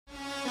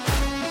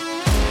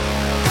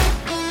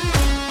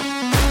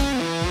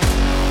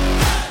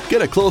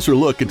get a closer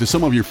look into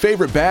some of your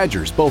favorite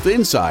Badgers, both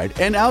inside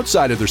and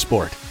outside of their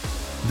sport.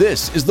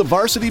 This is the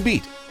Varsity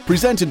Beat,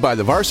 presented by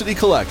the Varsity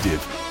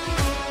Collective.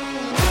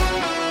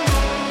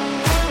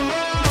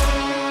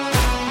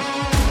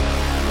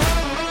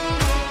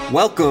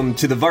 Welcome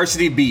to the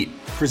Varsity Beat,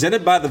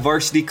 presented by the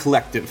Varsity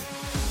Collective.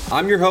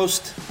 I'm your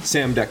host,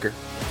 Sam Decker.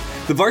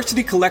 The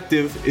Varsity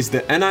Collective is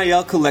the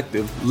NIL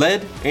collective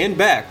led and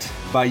backed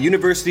by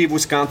University of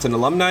Wisconsin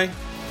alumni,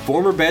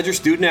 former Badger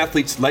student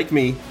athletes like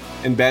me,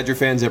 and Badger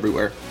fans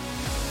everywhere.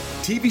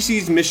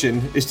 TVC's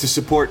mission is to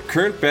support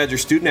current Badger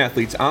student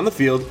athletes on the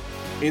field,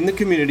 in the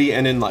community,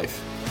 and in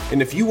life.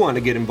 And if you want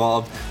to get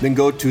involved, then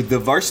go to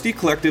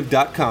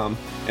thevarsitycollective.com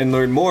and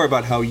learn more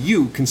about how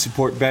you can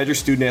support Badger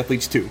student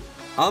athletes too.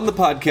 On the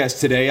podcast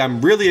today, I'm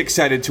really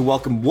excited to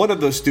welcome one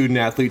of those student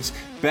athletes,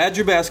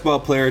 Badger basketball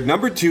player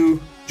number 2,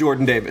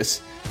 Jordan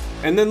Davis.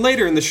 And then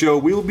later in the show,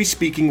 we will be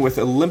speaking with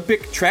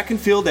Olympic track and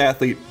field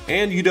athlete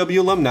and UW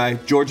alumni,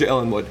 Georgia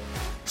Ellenwood.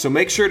 So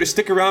make sure to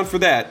stick around for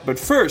that. But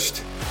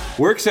first,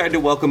 we're excited to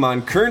welcome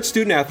on current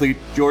student athlete,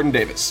 Jordan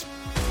Davis.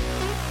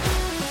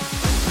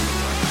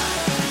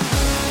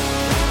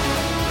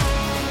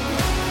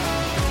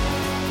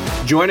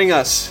 Joining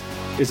us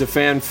is a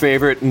fan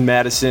favorite in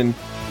Madison,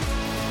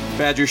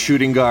 Badger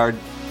shooting guard,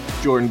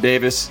 Jordan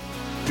Davis.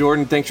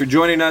 Jordan, thanks for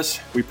joining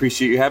us. We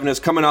appreciate you having us,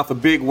 coming off a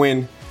big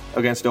win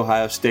against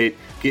Ohio State,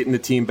 getting the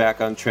team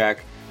back on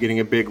track, getting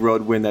a big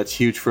road win. That's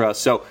huge for us.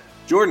 So,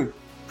 Jordan,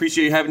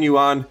 appreciate having you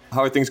on.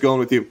 How are things going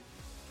with you?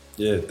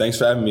 Yeah, thanks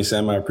for having me,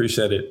 Sam. I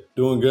appreciate it.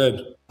 Doing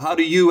good. How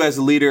do you, as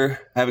a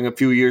leader, having a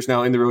few years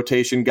now in the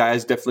rotation,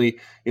 guys definitely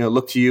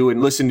look to you and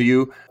listen to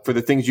you for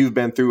the things you've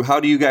been through. How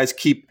do you guys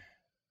keep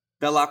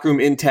that locker room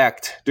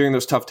intact during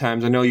those tough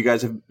times? I know you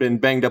guys have been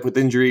banged up with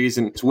injuries,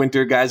 and it's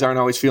winter. Guys aren't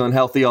always feeling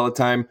healthy all the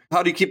time.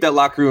 How do you keep that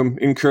locker room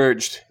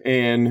encouraged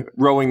and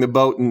rowing the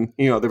boat in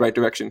the right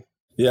direction?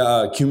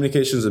 Yeah,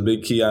 communication is a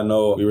big key. I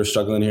know we were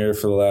struggling here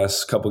for the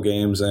last couple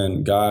games,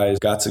 and guys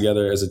got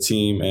together as a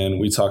team, and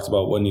we talked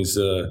about what needs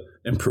to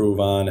improve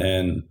on,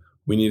 and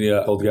we need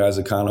to hold guys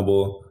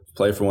accountable,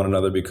 play for one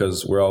another,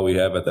 because we're all we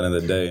have at the end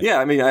of the day. Yeah,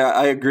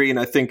 I agree, and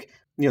I think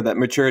that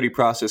maturity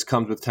process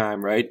comes with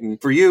time, right? And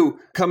for you,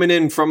 coming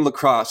in from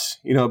lacrosse,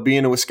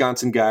 being a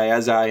Wisconsin guy,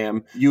 as I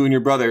am, you and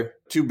your brother,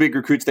 2 big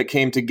recruits that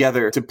came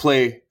together to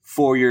play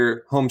for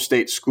your home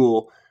state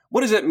school.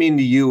 What does that mean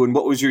to you, and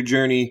what was your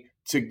journey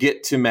to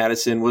get to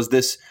Madison? Was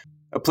this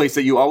a place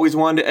that you always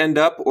wanted to end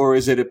up, or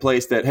is it a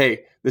place that,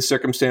 hey, this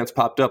circumstance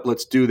popped up,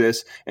 let's do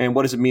this? And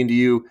what does it mean to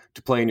you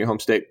to play in your home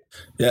state?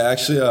 Yeah,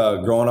 actually,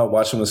 growing up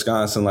watching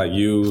Wisconsin, like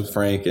you,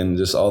 Frank, and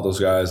just all those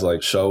guys like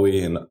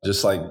Shoei, and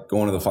just like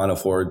going to the Final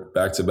Four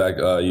back-to-back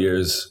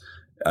years,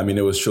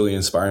 it was truly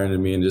inspiring to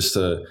me. And just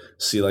to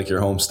see like your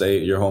home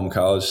state, your home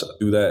college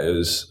do that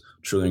is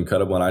truly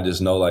incredible. And I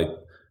just know, like,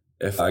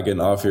 if I get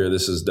an offer here,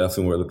 this is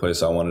definitely where the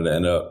place I wanted to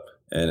end up.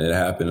 And it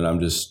happened, and I'm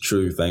just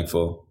truly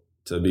thankful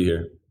to be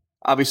here.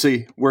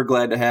 Obviously, we're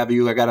glad to have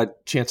you. I got a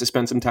chance to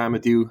spend some time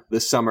with you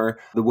this summer,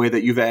 the way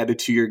that you've added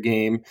to your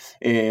game,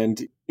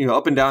 and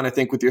up and down, I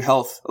think, with your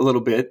health a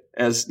little bit,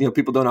 as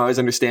people don't always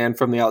understand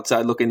from the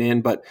outside looking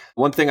in. But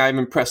one thing I'm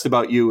impressed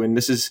about you, and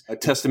this is a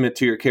testament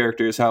to your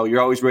character, is how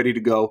you're always ready to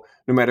go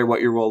no matter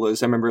what your role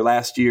is. I remember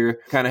last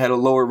year, kind of had a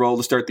lower role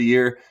to start the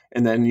year,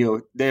 and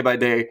then day by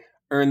day,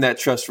 earn that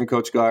trust from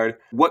Coach Gard.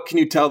 What can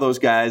you tell those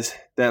guys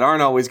that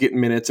aren't always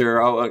getting minutes,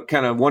 or are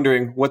kind of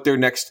wondering what their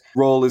next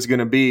role is going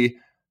to be?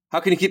 How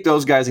can you keep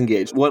those guys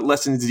engaged? What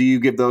lessons do you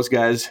give those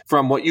guys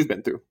from what you've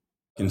been through?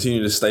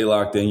 Continue to stay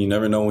locked in. You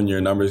never know when your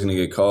number is going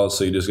to get called,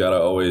 so you just got to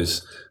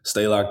always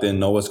stay locked in,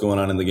 know what's going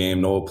on in the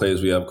game, know what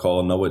plays we have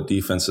called, know what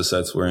defensive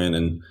sets we're in,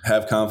 and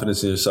have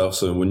confidence in yourself,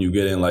 so when you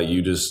get in, like,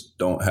 you just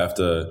don't have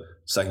to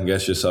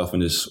second-guess yourself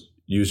and just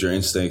use your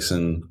instincts,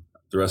 and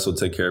the rest will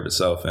take care of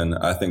itself. And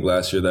I think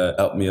last year that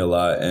helped me a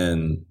lot,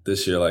 and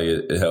this year, like,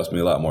 it helps me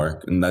a lot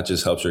more, and that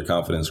just helps your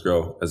confidence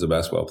grow as a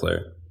basketball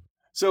player.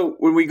 So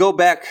when we go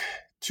back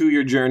to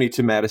your journey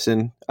to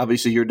Madison,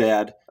 obviously your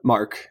dad,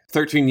 Mark,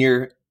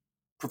 13-year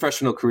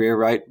professional career,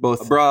 right?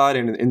 Both abroad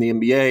and in the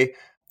NBA.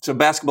 So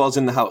basketball's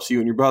in the house. You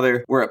and your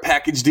brother were a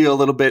package deal a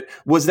little bit.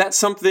 Was that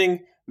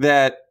something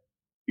that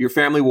your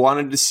family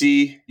wanted to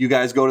see you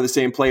guys go to the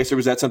same place, or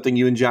was that something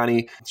you and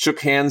Johnny shook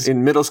hands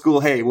in middle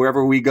school? Hey,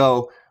 wherever we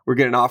go, we're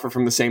getting an offer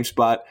from the same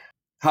spot.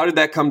 How did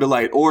that come to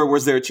light? Or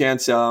was there a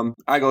chance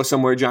I go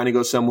somewhere, Johnny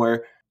goes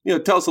somewhere?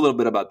 Tell us a little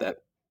bit about that.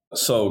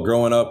 So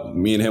growing up,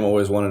 me and him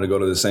always wanted to go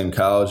to the same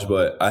college,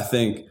 but I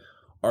think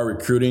our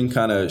recruiting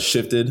kind of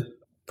shifted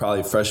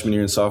probably freshman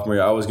year and sophomore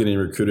year. I was getting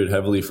recruited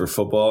heavily for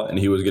football, and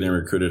he was getting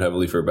recruited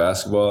heavily for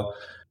basketball.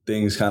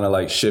 Things kind of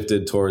like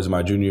shifted towards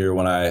my junior year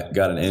when I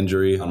got an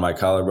injury on my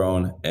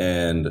collarbone,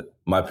 and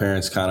my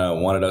parents kind of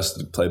wanted us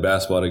to play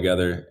basketball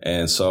together.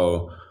 And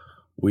so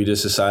we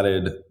just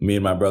decided, me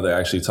and my brother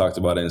actually talked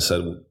about it and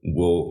said,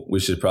 well,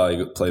 we should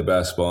probably play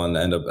basketball and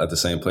end up at the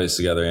same place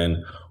together.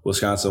 And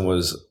Wisconsin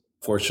was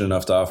fortunate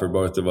enough to offer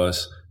both of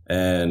us,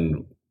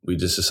 and we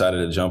just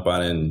decided to jump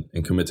on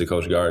and commit to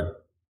Coach Gard.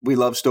 We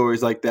love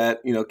stories like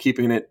that,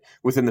 keeping it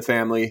within the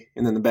family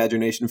and then the Badger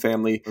Nation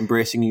family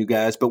embracing you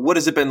guys. But what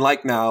has it been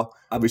like now,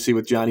 obviously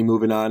with Johnny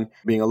moving on,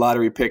 being a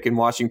lottery pick in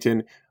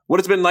Washington? What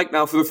has it been like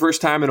now for the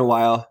first time in a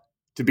while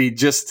to be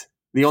just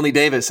the only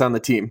Davis on the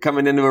team,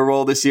 coming into a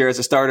role this year as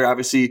a starter?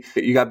 Obviously,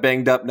 you got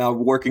banged up, now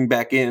working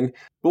back in.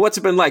 But what's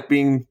it been like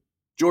being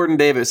Jordan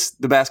Davis,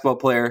 the basketball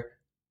player,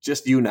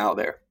 just you now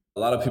there? A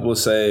lot of people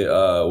say,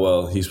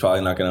 well, he's probably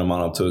not going to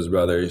mount up to his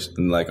brothers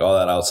and like all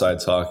that outside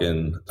talk.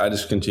 And I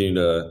just continue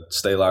to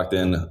stay locked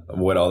in,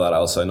 avoid all that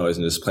outside noise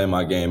and just play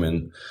my game.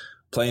 And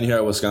playing here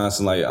at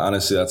Wisconsin, like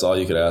honestly, that's all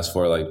you could ask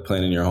for. Like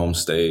playing in your home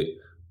state,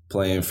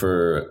 playing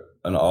for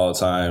an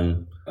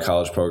all-time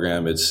college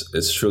program.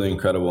 It's truly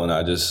incredible. And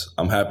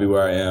I'm happy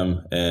where I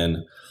am and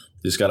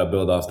just got to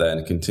build off that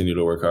and continue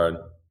to work hard.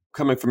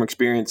 Coming from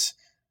experience,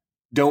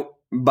 don't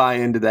buy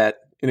into that.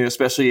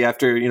 Especially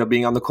after,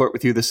 being on the court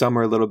with you this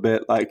summer a little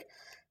bit, like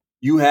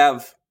you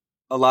have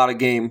a lot of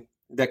game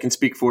that can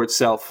speak for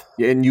itself.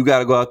 And you got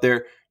to go out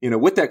there,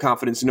 with that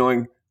confidence,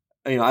 knowing,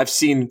 I've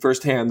seen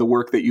firsthand the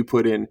work that you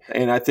put in.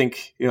 And I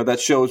think, that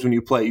shows when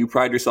you play. You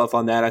pride yourself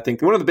on that. I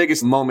think one of the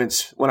biggest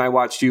moments when I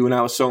watched you and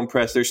I was so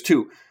impressed, there's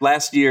two.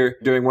 Last year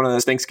during one of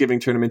those Thanksgiving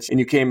tournaments, and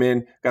you came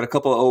in, got a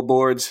couple of O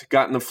boards,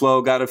 got in the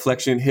flow, got a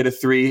deflection, hit a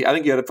three. I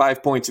think you had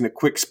 5 points in a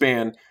quick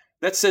span.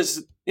 That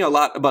says, a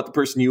lot about the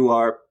person you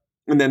are.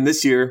 And then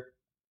this year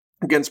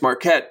against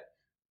Marquette,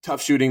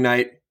 tough shooting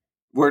night,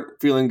 weren't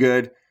feeling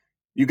good.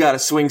 You got to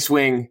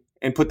swing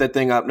and put that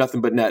thing up,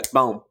 nothing but net,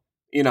 boom.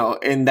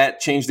 And that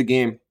changed the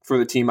game for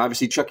the team.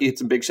 Obviously, Chucky hit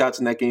some big shots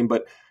in that game,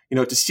 but,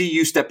 to see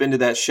you step into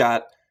that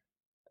shot,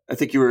 I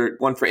think you were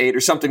 1 for 8 or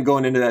something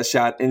going into that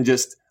shot and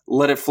just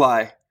let it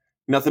fly,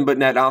 nothing but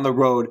net on the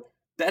road.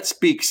 That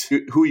speaks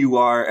who you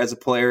are as a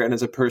player and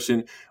as a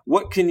person.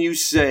 What can you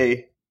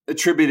say,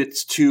 attribute it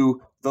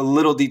to the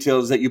little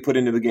details that you put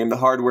into the game, the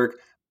hard work?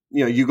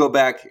 You go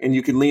back and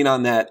you can lean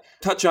on that.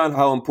 Touch on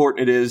how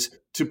important it is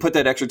to put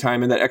that extra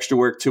time and that extra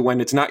work to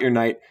when it's not your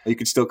night, you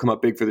can still come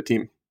up big for the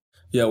team.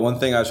 Yeah, one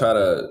thing I try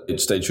to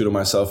stay true to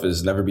myself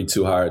is never be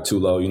too high or too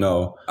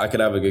low. I could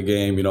have a good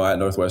game. At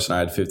Northwestern, I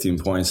had 15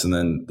 points, and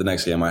then the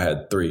next game I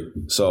had 3.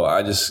 So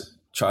I just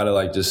try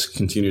to just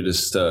continue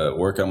to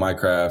work on my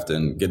craft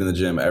and get in the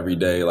gym every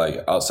day,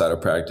 like outside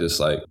of practice.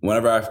 Like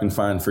whenever I can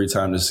find free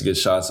time just to get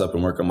shots up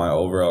and work on my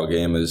overall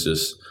game is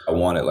just, I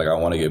want it. Like I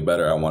want to get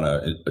better. I want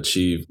to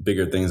achieve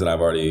bigger things than I've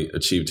already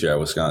achieved here at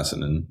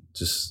Wisconsin and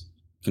just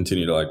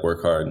continue to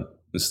work hard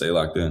and stay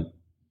locked in.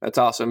 That's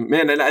awesome,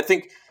 man. And I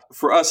think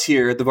for us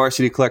here at the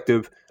Varsity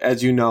Collective,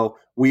 as you know,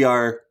 we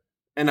are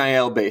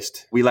NIL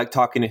based. We like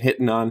talking and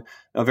hitting on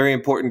a very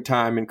important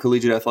time in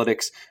collegiate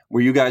athletics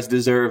where you guys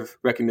deserve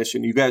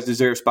recognition. You guys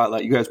deserve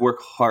spotlight. You guys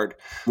work hard.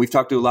 We've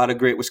talked to a lot of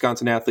great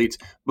Wisconsin athletes,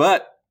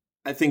 but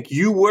I think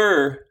you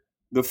were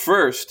the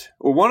first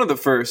or one of the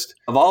first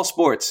of all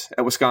sports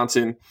at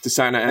Wisconsin to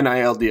sign an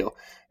NIL deal.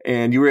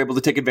 And you were able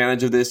to take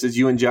advantage of this as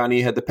you and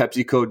Johnny had the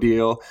PepsiCo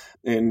deal,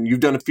 and you've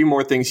done a few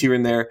more things here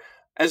and there.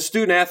 As a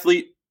student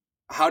athlete,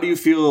 how do you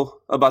feel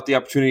about the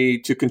opportunity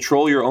to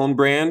control your own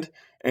brand?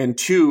 And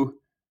 2,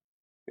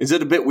 is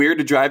it a bit weird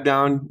to drive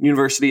down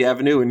University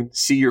Avenue and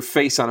see your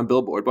face on a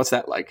billboard? What's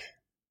that like?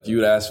 If you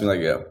would ask me,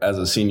 as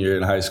a senior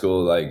in high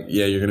school,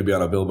 yeah, you're going to be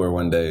on a billboard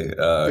one day,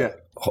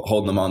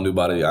 holding the Mountain Dew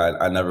bottle.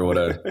 I never would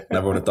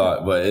have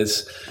thought. But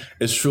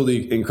it's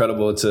truly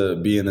incredible to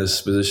be in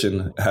this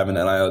position, having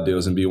NIL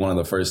deals, and be one of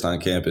the first on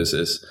campus.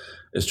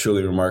 It's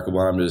truly remarkable.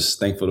 I'm just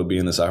thankful to be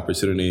in this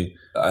opportunity.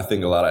 I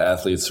think a lot of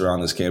athletes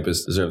around this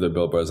campus deserve their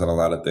billboards on a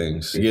lot of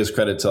things. It gives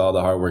credit to all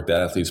the hard work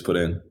that athletes put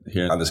in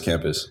here on this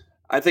campus.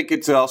 I think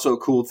it's also a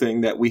cool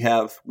thing that we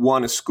have,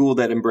 1, a school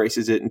that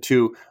embraces it, and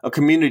 2, a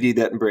community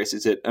that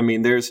embraces it. I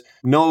mean, there's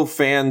no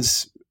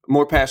fans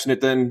more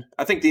passionate than,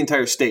 I think, the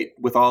entire state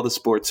with all the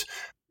sports.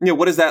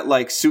 What is that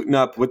like, suiting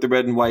up with the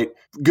red and white,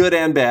 good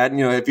and bad?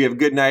 If you have a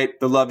good night,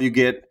 the love you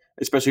get,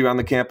 especially around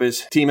the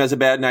campus. Team has a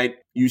bad night,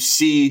 you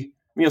see,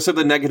 some of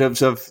the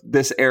negatives of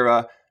this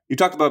era. You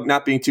talked about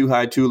not being too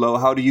high, too low.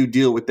 How do you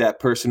deal with that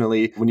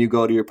personally when you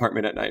go to your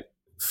apartment at night?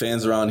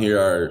 Fans around here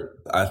are,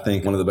 I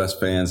think, one of the best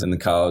fans in the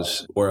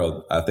college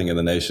world, I think, in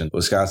the nation.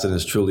 Wisconsin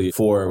is truly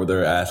for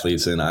their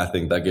athletes, and I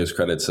think that gives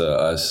credit to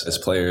us as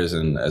players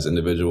and as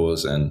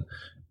individuals. And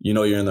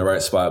you're in the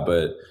right spot,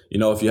 but,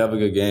 if you have a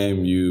good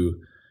game,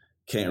 you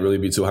can't really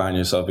be too high on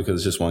yourself because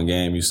it's just one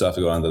game. You still have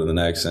to go on to the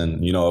next.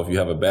 And, if you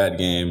have a bad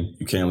game,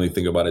 you can't really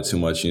think about it too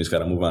much. You just got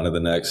to move on to the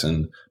next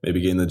and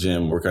maybe get in the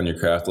gym, work on your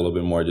craft a little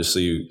bit more just so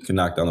you can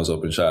knock down those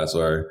open shots,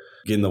 or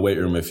get in the weight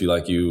room if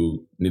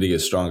you need to get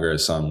stronger at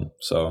something.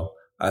 So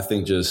I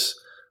think just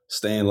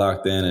staying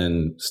locked in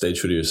and stay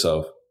true to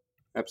yourself.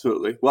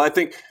 Absolutely. Well, I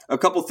think a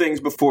couple things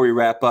before we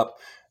wrap up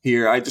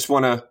here. I just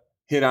want to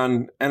hit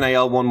on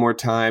NIL one more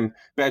time.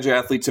 Badger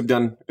athletes have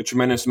done a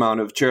tremendous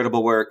amount of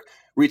charitable work,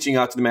 reaching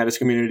out to the Mattis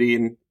community.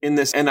 And in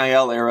this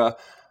NIL era,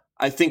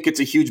 I think it's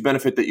a huge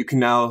benefit that you can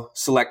now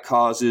select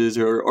causes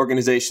or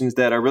organizations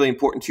that are really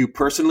important to you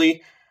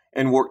personally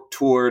and work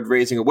toward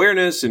raising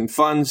awareness and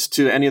funds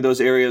to any of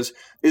those areas.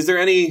 Is there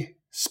any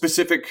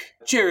specific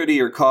charity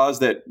or cause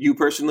that you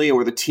personally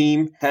or the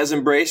team has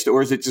embraced,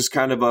 or is it just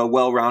kind of a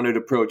well-rounded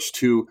approach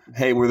to,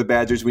 hey, we're the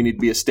Badgers, we need to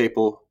be a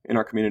staple in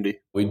our community?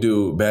 We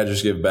do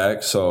Badgers Give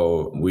Back,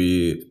 so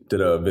we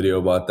did a video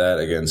about that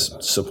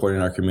against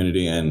supporting our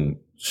community and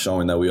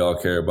showing that we all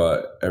care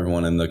about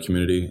everyone in the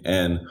community.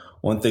 And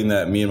one thing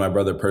that me and my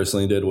brother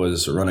personally did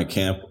was run a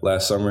camp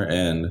last summer,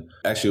 and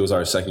actually it was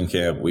our second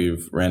camp.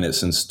 We've ran it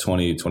since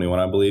 2021,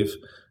 I believe.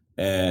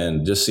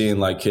 And just seeing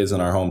like kids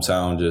in our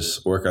hometown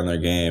just work on their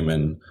game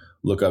and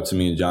look up to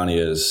me and Johnny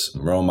as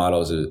role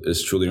models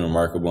is truly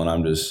remarkable. And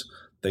I'm just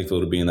thankful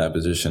to be in that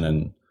position.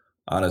 And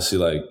honestly,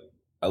 like,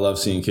 I love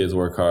seeing kids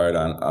work hard.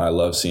 I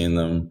love seeing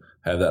them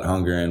have that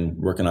hunger and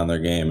working on their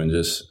game and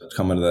just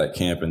coming to that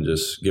camp and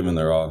just giving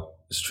their all.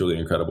 It's truly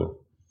incredible.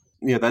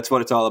 Yeah, that's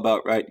what it's all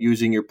about, right?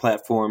 Using your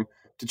platform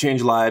to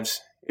change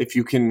lives. If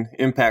you can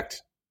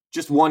impact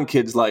just one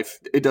kid's life,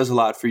 it does a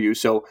lot for you.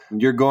 So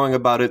you're going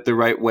about it the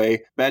right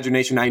way. Badger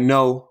Nation, I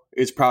know,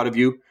 is proud of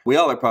you. We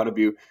all are proud of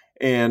you.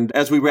 And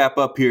as we wrap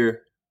up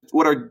here,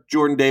 what are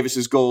Jordan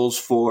Davis's goals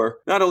for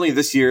not only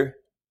this year,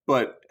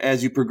 but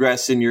as you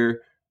progress in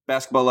your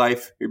basketball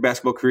life, your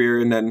basketball career,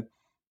 and then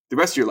the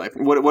rest of your life?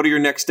 What are your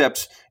next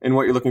steps and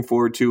what you're looking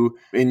forward to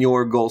in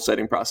your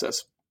goal-setting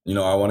process?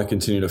 I want to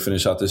continue to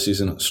finish out this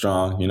season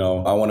strong.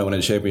 I want to win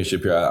a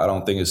championship here. I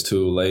don't think it's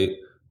too late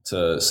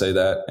to say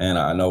that. And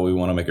I know we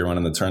want to make a run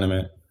in the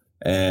tournament.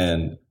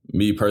 And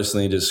me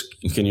personally,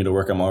 just continue to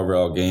work on my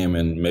overall game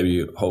and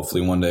maybe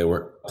hopefully one day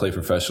play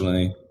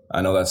professionally.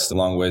 I know that's a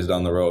long ways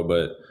down the road,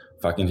 but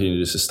if I continue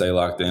just to stay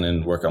locked in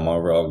and work on my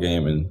overall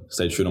game and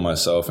stay true to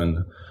myself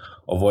and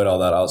avoid all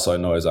that outside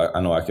noise, I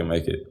know I can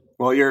make it.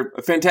 Well, you're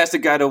a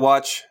fantastic guy to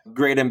watch,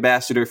 great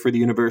ambassador for the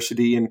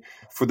university and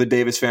for the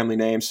Davis family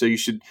name. So you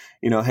should,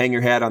 hang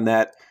your hat on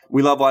that.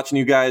 We love watching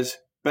you guys.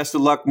 Best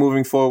of luck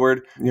moving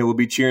forward. We'll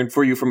be cheering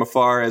for you from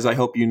afar, as I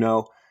hope you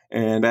know.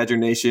 And Badger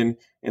Nation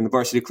and the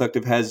Varsity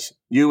Collective has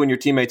you and your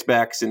teammates'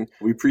 backs, and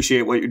we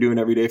appreciate what you're doing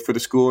every day for the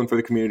school and for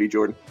the community,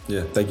 Jordan.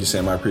 Yeah, thank you,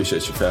 Sam. I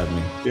appreciate you for having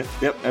me.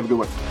 Yep. Have a good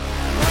one.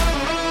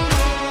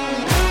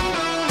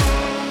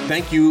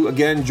 Thank you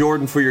again,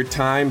 Jordan, for your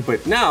time.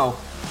 But now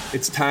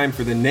it's time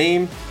for the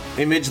name,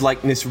 image,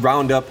 likeness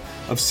roundup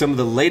of some of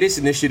the latest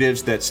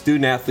initiatives that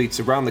student athletes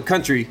around the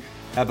country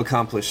have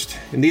accomplished.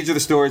 And these are the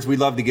stories we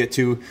love to get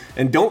to.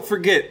 And don't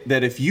forget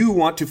that if you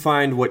want to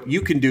find what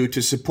you can do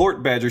to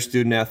support Badger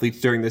student athletes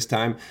during this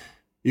time,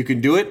 you can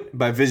do it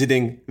by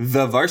visiting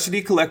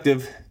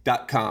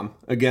thevarsitycollective.com.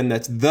 Again,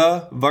 that's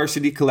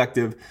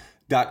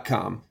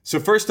thevarsitycollective.com. So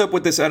first up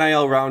with this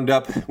NIL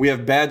roundup, we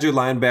have Badger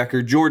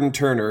linebacker Jordan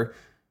Turner,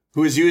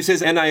 who has used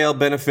his NIL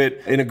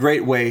benefit in a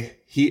great way.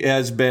 He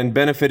has been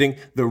benefiting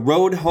the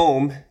Road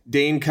Home,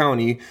 Dane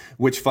County,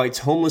 which fights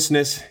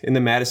homelessness in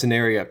the Madison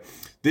area.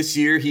 This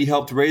year, he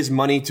helped raise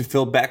money to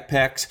fill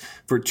backpacks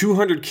for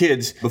 200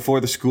 kids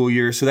before the school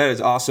year. So that is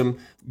awesome.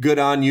 Good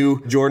on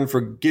you, Jordan, for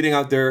getting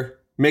out there,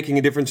 making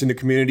a difference in the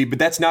community. But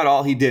that's not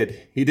all he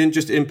did. He didn't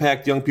just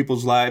impact young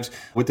people's lives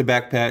with the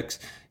backpacks.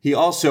 He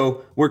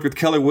also worked with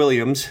Keller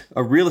Williams,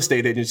 a real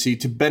estate agency,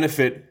 to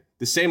benefit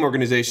the same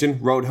organization,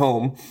 Road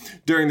Home,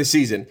 during the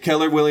season.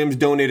 Keller Williams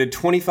donated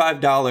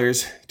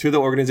 $25 to the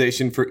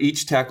organization for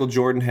each tackle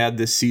Jordan had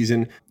this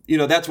season.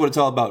 That's what it's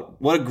all about.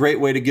 What a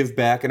great way to give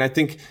back. And I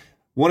think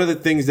one of the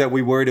things that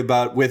we worried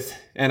about with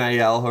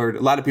NIL, or a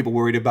lot of people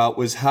worried about,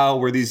 was how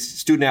were these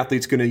student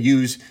athletes going to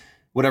use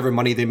whatever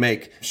money they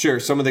make.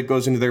 Sure, some of that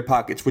goes into their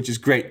pockets, which is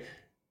great.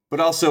 But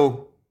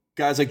also,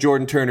 guys like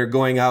Jordan Turner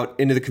going out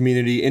into the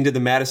community, into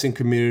the Madison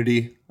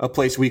community, a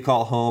place we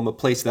call home, a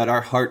place that our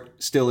heart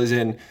still is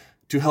in,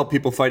 to help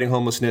people fighting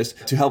homelessness,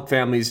 to help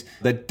families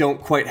that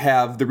don't quite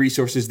have the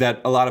resources that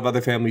a lot of other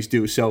families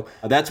do. So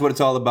that's what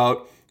it's all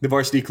about. The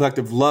Varsity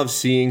Collective loves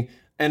seeing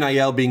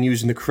NIL being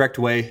used in the correct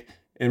way.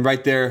 And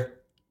right there,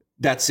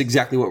 that's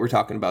exactly what we're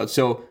talking about.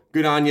 So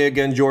good on you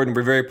again, Jordan.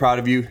 We're very proud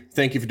of you.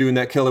 Thank you for doing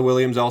that. Keller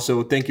Williams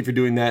also, thank you for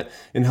doing that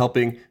and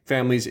helping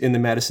families in the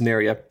Madison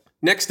area.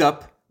 Next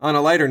up, on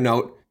a lighter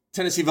note,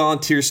 Tennessee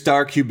Volunteers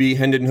star QB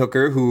Hendon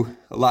Hooker, who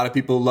a lot of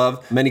people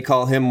love. Many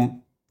call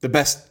him the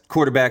best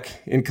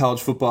quarterback in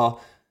college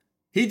football.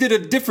 He did a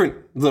different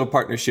little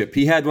partnership.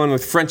 He had one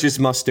with French's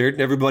Mustard.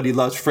 Everybody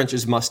loves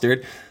French's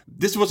Mustard.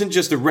 This wasn't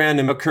just a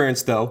random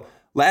occurrence, though.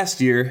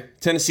 Last year,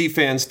 Tennessee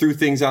fans threw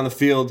things on the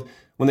field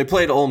when they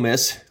played Ole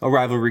Miss, a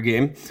rivalry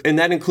game, and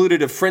that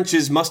included a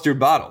French's Mustard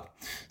bottle.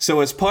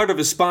 So as part of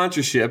a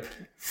sponsorship,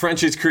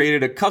 French's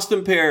created a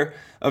custom pair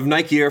of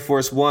Nike Air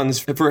Force Ones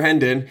for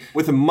Hendon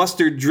with a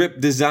mustard drip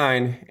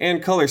design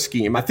and color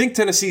scheme. I think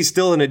Tennessee's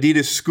still an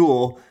Adidas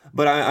school,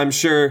 but I'm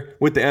sure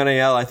with the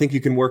NIL, I think you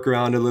can work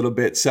around a little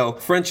bit. So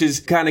French is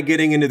kind of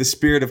getting into the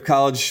spirit of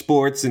college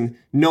sports and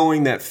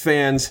knowing that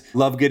fans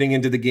love getting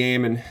into the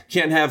game and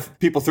can't have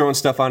people throwing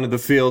stuff onto the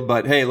field,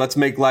 but hey, let's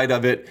make light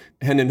of it.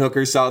 Hendon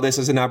Hooker saw this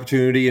as an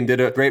opportunity and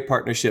did a great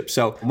partnership.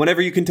 So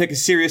whenever you can take a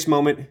serious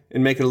moment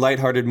and make it a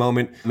lighthearted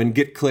moment and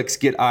get clicks,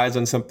 get eyes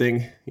on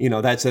something,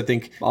 that's, I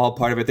think, all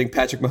part of it. I think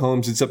Patrick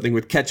Mahomes did something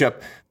with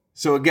ketchup.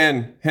 So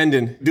again,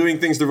 Hendon, doing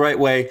things the right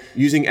way,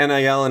 using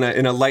NIL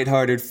in a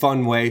lighthearted,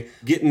 fun way,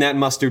 getting that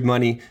mustard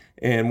money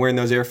and wearing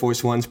those Air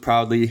Force Ones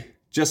proudly.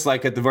 Just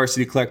like at the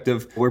Varsity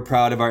Collective, we're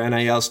proud of our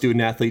NIL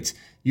student athletes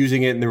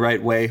using it in the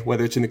right way,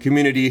 whether it's in the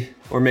community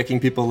or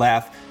making people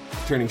laugh,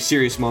 turning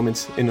serious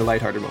moments into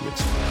lighthearted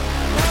moments.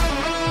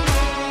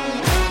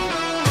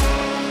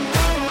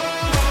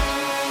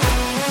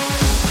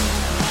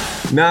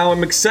 Now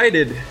I'm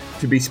excited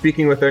to be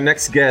speaking with our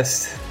next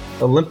guest,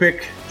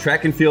 Olympic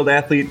track and field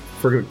athlete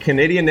for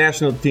Canadian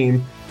national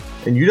team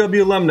and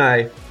UW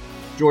alumni,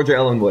 Georgia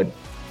Ellenwood.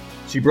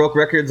 She broke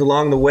records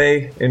along the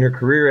way in her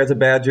career as a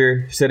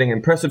Badger, setting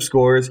impressive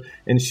scores,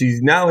 and she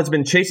now has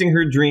been chasing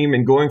her dream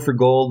and going for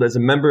gold as a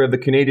member of the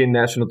Canadian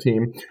national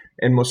team,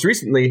 and most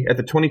recently at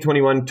the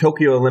 2021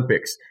 Tokyo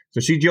Olympics.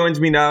 So she joins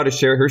me now to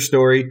share her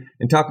story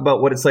and talk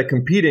about what it's like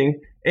competing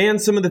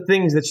and some of the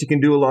things that she can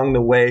do along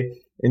the way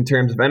in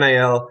terms of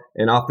NIL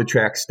and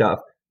off-the-track stuff.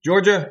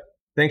 Georgia,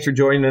 thanks for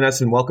joining us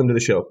and welcome to the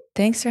show.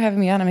 Thanks for having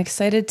me on. I'm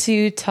excited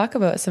to talk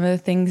about some of the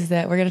things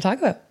that we're going to talk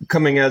about.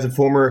 Coming as a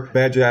former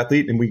Badger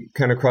athlete, and we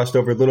kind of crossed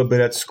over a little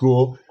bit at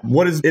school,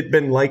 what has it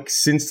been like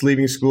since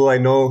leaving school? I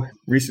know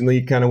recently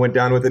you kind of went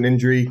down with an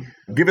injury.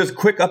 Give us a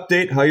quick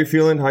update, how you're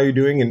feeling, how you're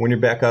doing, and when you're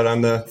back out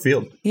on the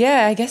field.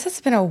 Yeah, I guess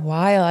it's been a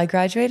while. I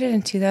graduated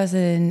in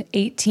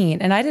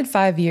 2018, and I did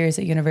 5 years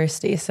at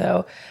university,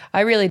 so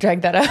I really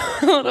dragged that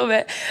out a little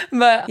bit.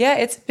 But yeah,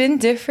 it's been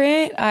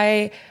different.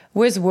 I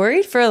was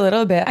worried for a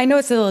little bit. I know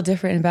it's a little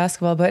different in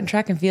basketball, but in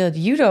track and field,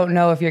 you don't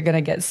know if you're going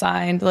to get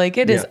signed. Like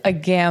it is a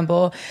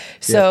gamble.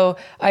 So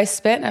I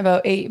spent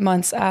about 8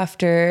 months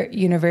after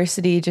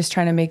university just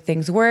trying to make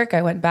things work.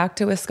 I went back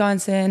to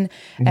Wisconsin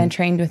and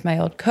trained with my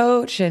old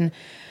coach and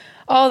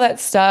all that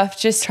stuff,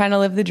 just trying to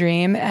live the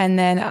dream. And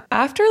then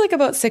after like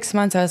about 6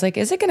 months, I was like,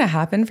 is it going to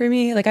happen for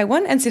me? Like I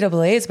won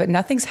NCAAs, but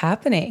nothing's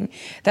happening.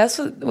 That's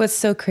what's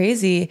so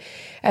crazy.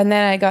 And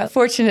then I got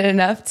fortunate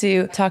enough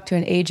to talk to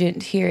an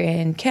agent here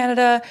in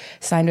Canada,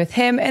 signed with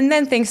him, and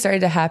then things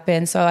started to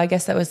happen. So I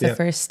guess that was the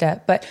first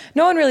step. But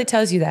no one really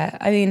tells you that.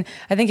 I mean,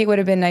 I think it would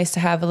have been nice to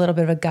have a little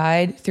bit of a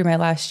guide through my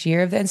last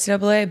year of the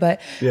NCAA,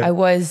 but I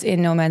was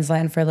in no man's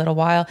land for a little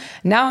while.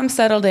 Now I'm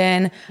settled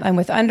in. I'm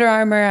with Under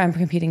Armour. I'm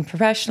competing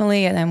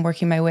professionally, and I'm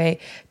working my way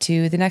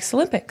to the next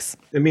Olympics.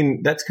 I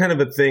mean, that's kind of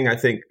a thing I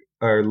think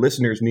our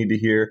listeners need to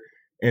hear.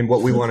 And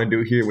what we want to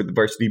do here with the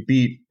Varsity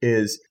Beat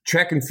is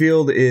track and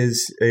field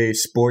is a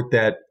sport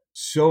that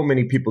so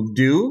many people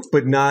do,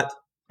 but not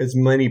as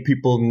many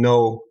people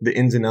know the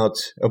ins and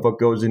outs of what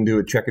goes into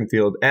a track and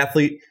field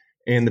athlete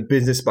and the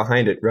business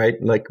behind it, right?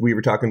 Like we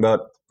were talking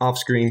about off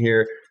screen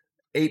here,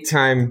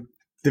 8-time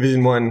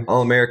Division I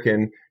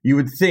All-American. You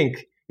would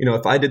think, you know,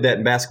 if I did that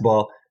in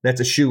basketball, that's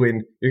a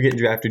shoo-in, you're getting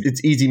drafted.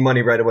 It's easy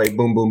money right away,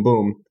 boom, boom,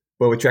 boom.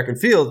 But with track and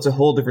field, it's a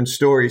whole different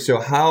story. So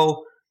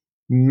how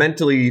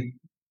mentally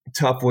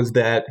tough was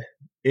that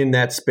in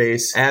that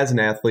space as an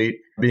athlete,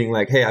 being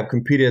like, hey, I've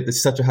competed at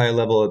such a high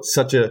level, it's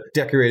such a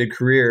decorated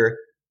career.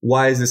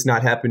 Why is this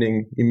not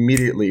happening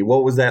immediately?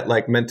 What was that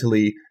like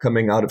mentally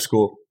coming out of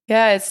school?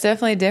 Yeah, it's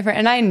definitely different.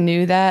 And I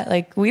knew that.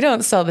 Like, we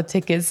don't sell the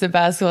tickets that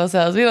basketball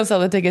sells. We don't sell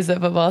the tickets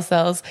that football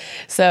sells.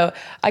 So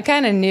I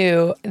kind of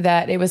knew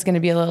that it was going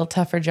to be a little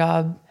tougher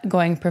job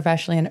going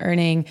professionally and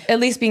earning, at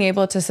least being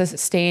able to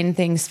sustain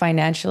things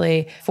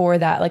financially for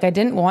that. Like, I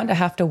didn't want to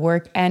have to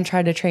work and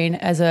try to train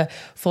as a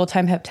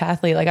full-time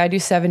heptathlete. Like, I do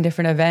 7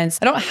 different events.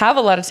 I don't have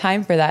a lot of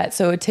time for that.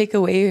 So it would take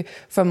away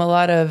from a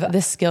lot of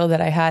the skill that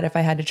I had if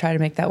I had to try to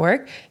make that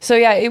work. So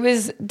yeah, it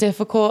was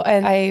difficult.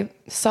 And I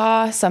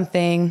saw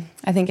something,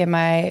 I think in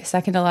my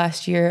second to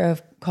last year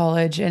of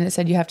college, and it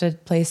said you have to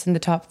place in the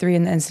top 3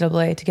 in the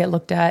NCAA to get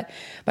looked at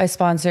by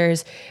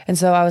sponsors. And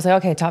so I was like,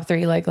 okay, top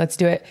 3, like, let's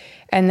do it.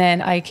 And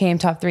then I came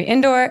top 3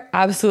 indoor.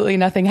 Absolutely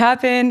nothing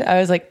happened. I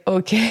was like,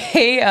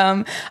 okay,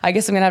 I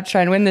guess I'm gonna have to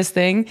try and win this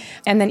thing.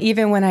 And then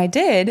even when I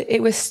did,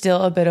 it was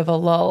still a bit of a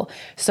lull.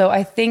 So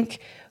I think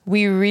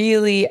we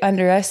really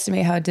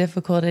underestimate how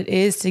difficult it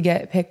is to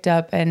get picked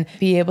up and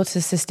be able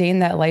to sustain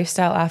that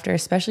lifestyle after,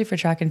 especially for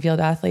track and field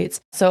athletes.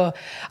 So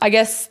I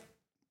guess,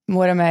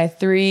 what am I,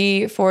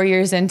 3-4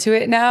 years into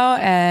it now?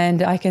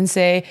 And I can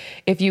say,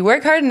 if you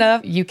work hard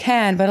enough, you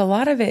can, but a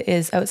lot of it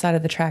is outside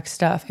of the track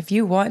stuff. If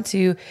you want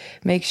to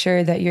make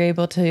sure that you're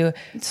able to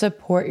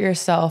support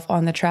yourself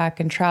on the track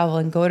and travel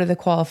and go to the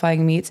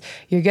qualifying meets,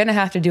 you're going to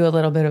have to do a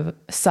little bit of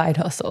side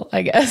hustle,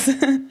 I guess.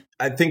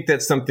 I think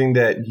that's something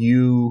that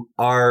you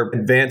are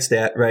advanced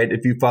at, right?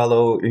 If you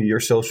follow your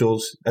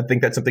socials, I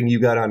think that's something you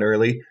got on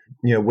early,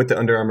 you know, with the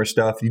Under Armour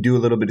stuff. You do a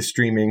little bit of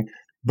streaming.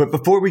 But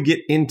before we get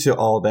into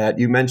all that,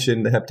 you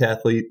mentioned the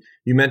heptathlete,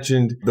 you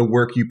mentioned the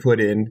work you put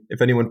in.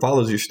 If anyone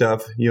follows your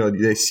stuff, you know,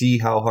 they see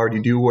how hard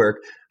you do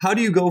work. How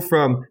do you go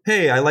from,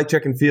 hey, I like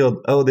track and field,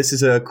 oh, this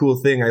is a cool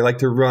thing, I like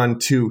to run,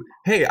 to,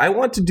 hey, I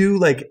want to do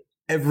like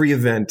every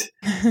event.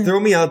 Throw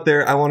me out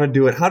there. I want to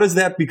do it. How does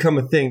that become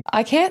a thing?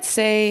 I can't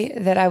say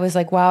that I was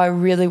like, wow, I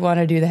really want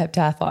to do the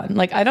heptathlon.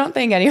 Like, I don't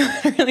think anyone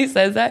really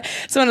says that.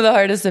 It's one of the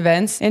hardest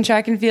events in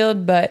track and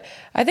field, but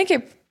I think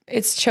it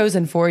it's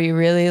chosen for you,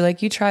 really.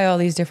 Like, you try all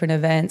these different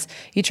events.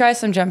 You try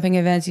some jumping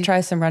events, you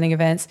try some running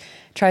events,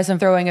 try some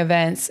throwing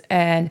events,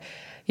 and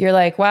you're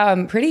like, wow,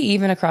 I'm pretty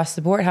even across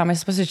the board. How am I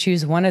supposed to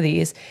choose one of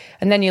these?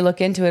 And then you look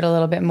into it a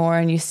little bit more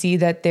and you see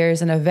that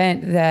there's an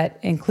event that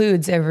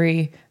includes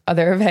every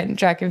other event in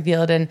track and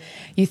field. And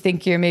you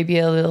think you're maybe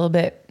a little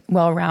bit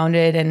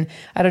well-rounded. And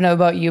I don't know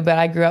about you, but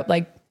I grew up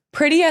like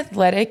pretty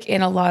athletic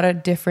in a lot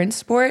of different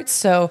sports.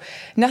 So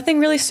nothing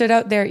really stood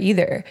out there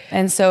either.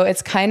 And so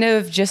it's kind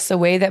of just the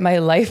way that my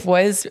life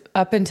was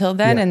up until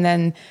then. Yeah. And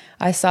then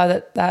I saw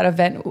that that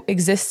event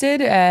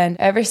existed. And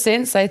ever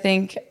since, I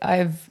think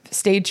I've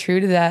stayed true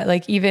to that.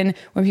 Like, even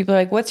when people are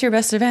like, what's your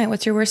best event?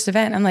 What's your worst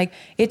event? I'm like,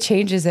 it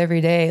changes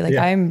every day. Like,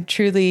 I'm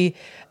truly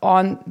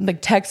on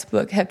like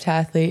textbook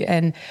heptathlete.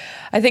 And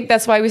I think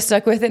that's why we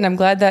stuck with it. And I'm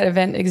glad that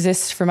event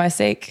exists for my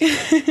sake.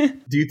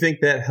 Do you think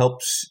that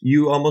helps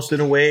you almost in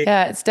a way?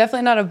 Yeah, it's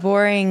definitely not a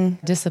boring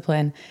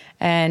discipline.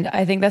 And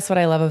I think that's what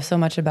I love so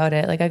much about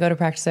it. Like, I go to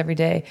practice every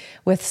day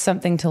with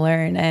something to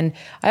learn. And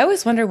I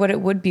always wonder what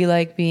it would be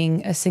like being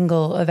a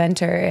single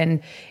eventer,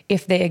 and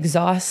if they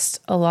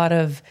exhaust a lot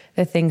of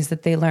the things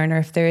that they learn, or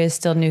if there is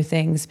still new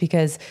things,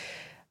 because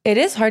it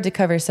is hard to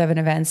cover 7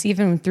 events.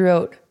 Even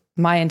throughout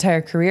my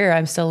entire career,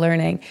 I'm still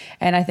learning.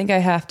 And I think I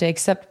have to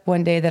accept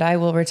one day that I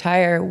will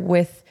retire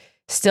with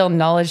still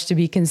knowledge to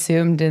be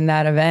consumed in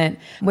that event,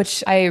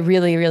 which I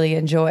really, really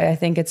enjoy. I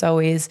think it's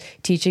always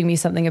teaching me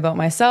something about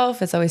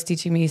myself. It's always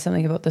teaching me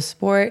something about the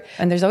sport.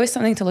 And there's always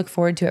something to look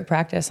forward to at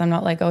practice. I'm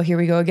not like, oh, here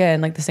we go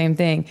again, like the same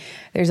thing.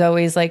 There's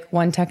always like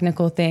one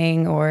technical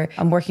thing, or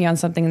I'm working on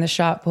something in the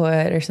shot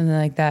put or something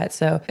like that.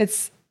 So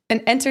it's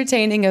an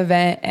entertaining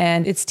event,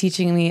 and it's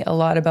teaching me a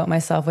lot about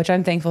myself, which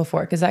I'm thankful for,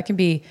 because that can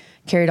be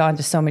carried on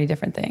to so many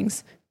different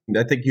things.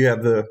 I think you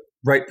have the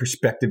right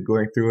perspective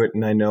going through it.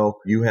 And I know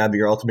you have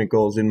your ultimate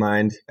goals in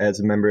mind as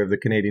a member of the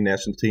Canadian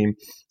national team,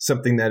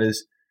 something that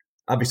is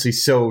obviously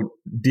so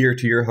dear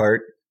to your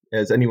heart,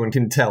 as anyone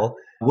can tell.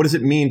 What does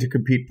it mean to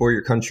compete for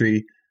your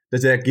country?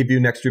 Does that give you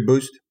an extra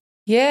boost?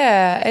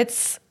 Yeah,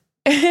 it's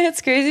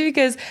crazy,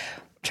 because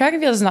track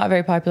and field is not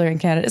very popular in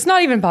Canada. It's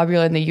not even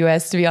popular in the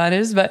US, to be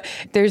honest, but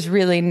there's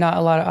really not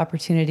a lot of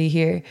opportunity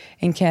here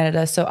in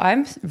Canada. So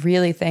I'm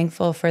really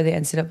thankful for the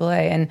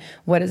NCAA and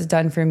what it's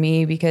done for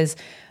me, because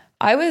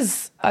I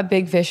was a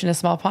big fish in a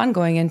small pond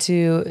going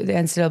into the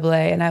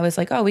NCAA, and I was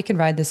like, oh, we can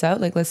ride this out.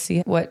 Like, let's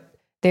see what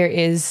there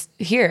is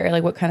here,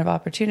 like what kind of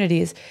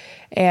opportunities.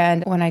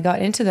 And when I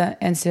got into the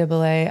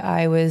NCAA,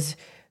 I was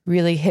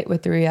really hit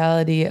with the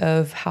reality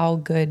of how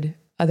good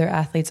other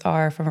athletes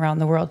are from around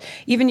the world.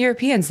 Even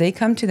Europeans, they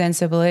come to the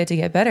NCAA to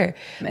get better.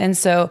 And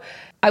so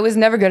I was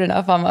never good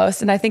enough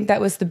almost. And I think that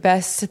was the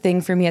best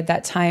thing for me at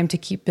that time, to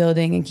keep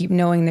building and keep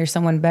knowing there's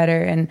someone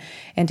better,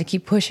 and to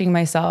keep pushing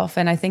myself.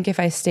 And I think if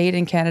I stayed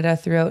in Canada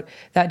throughout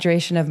that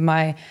duration of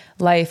my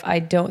life, I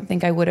don't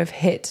think I would have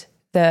hit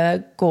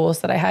the goals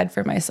that I had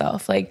for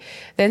myself. Like,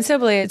 the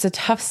NCAA, it's a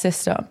tough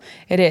system.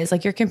 It is.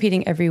 Like, you're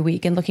competing every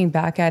week, and looking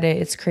back at it,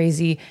 it's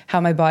crazy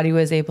how my body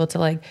was able to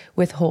like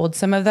withhold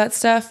some of that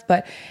stuff.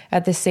 But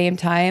at the same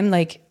time,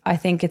 like, I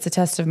think it's a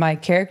test of my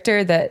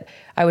character that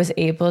I was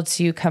able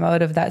to come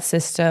out of that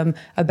system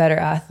a better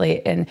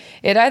athlete. And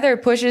it either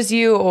pushes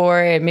you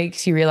or it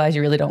makes you realize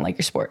you really don't like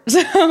your sport. So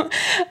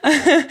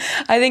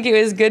I think it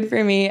was good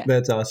for me.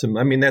 That's awesome.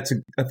 I mean, I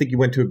think you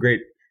went to a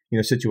great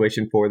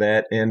situation for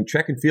that. And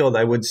track and field,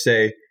 I would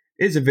say,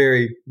 is a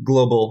very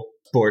global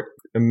sport.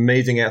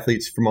 Amazing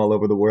athletes from all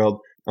over the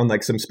world,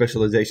 unlike some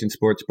specialization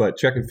sports. But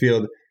track and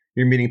field,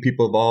 you're meeting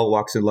people of all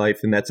walks of life,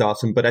 and that's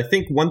awesome. But I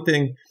think one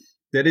thing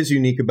that is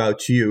unique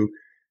about you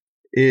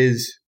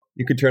is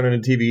you can turn on a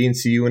TV and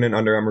see you in an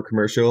Under Armour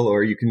commercial,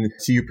 or you can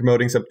see you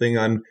promoting something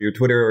on your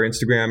Twitter or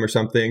Instagram or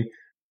something.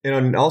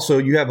 And also,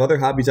 you have other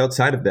hobbies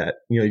outside of that.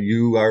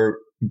 You are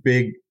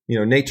big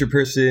nature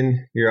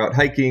person, you're out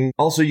hiking.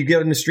 Also, you get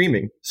into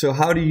streaming. So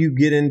how do you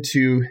get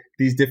into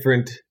these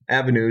different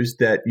avenues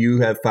that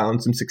you have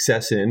found some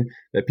success in,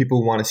 that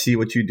people want to see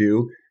what you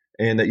do,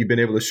 and that you've been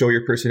able to show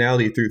your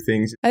personality through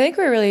things? I think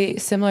we're really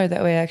similar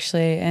that way,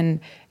 actually.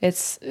 And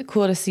it's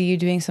cool to see you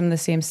doing some of the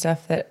same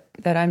stuff that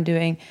I'm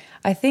doing.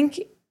 I think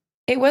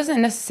it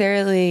wasn't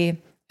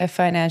necessarily a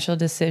financial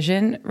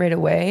decision right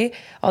away,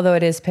 although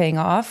it is paying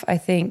off. I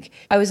think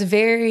I was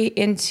very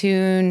in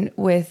tune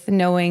with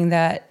knowing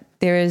that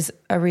there is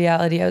a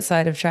reality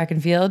outside of track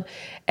and field.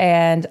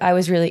 And I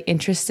was really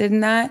interested in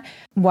that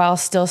while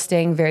still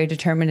staying very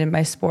determined in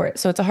my sport.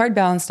 So it's a hard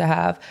balance to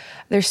have.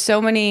 There's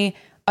so many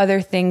other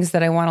things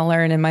that I want to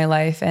learn in my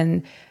life,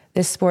 and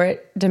this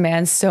sport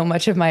demands so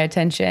much of my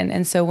attention.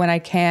 And so when I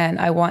can,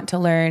 I want to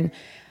learn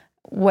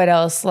what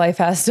else life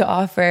has to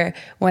offer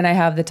when I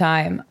have the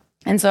time.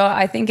 And so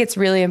I think it's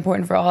really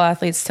important for all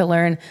athletes to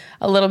learn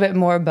a little bit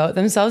more about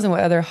themselves and what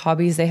other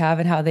hobbies they have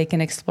and how they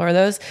can explore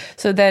those.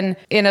 So then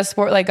in a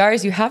sport like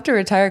ours, you have to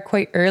retire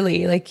quite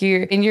early. Like,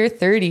 you're in your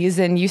 30s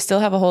and you still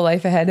have a whole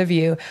life ahead of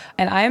you.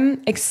 And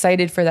I'm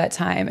excited for that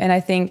time. And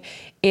I think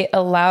it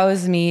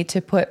allows me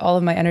to put all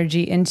of my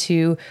energy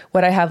into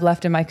what I have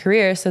left in my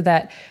career, so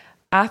that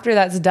after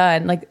that's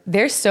done, like,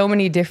 there's so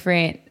many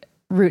different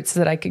routes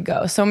that I could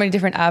go, so many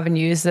different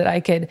avenues that I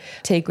could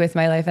take with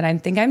my life. And I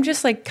think I'm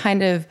just like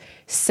kind of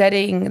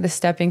setting the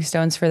stepping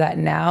stones for that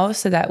now,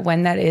 so that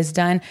when that is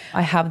done,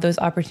 I have those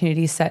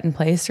opportunities set in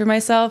place for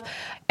myself.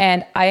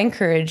 And I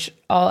encourage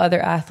all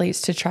other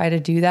athletes to try to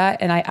do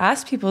that. And I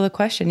ask people the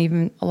question,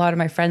 even a lot of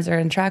my friends are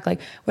in track, like,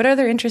 what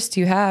other interests do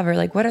you have? Or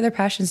like, what other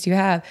passions do you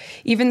have?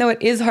 Even though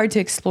it is hard to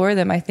explore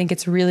them, I think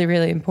it's really,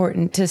 really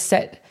important to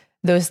set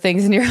those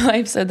things in your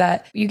life so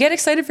that you get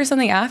excited for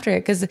something after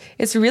it, because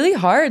it's really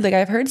hard. Like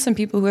I've heard some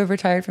people who have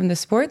retired from the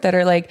sport that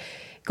are like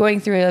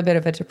going through a bit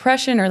of a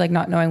depression or like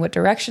not knowing what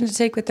direction to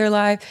take with their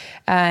life.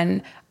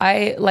 And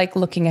I like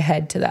looking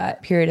ahead to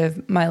that period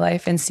of my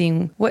life and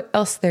seeing what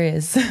else there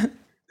is.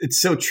 It's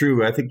so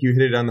true. I think you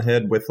hit it on the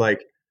head with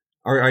like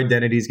our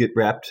identities get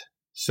wrapped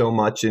so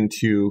much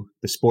into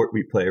the sport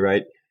we play,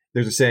 right?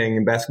 There's a saying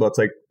in basketball, it's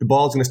like the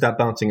ball's going to stop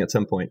bouncing at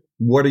some point.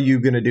 What are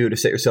you going to do to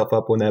set yourself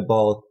up when that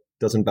ball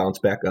doesn't bounce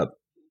back up?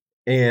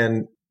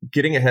 And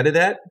getting ahead of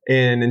that,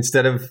 and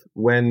instead of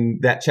when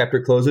that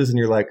chapter closes and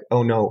you're like,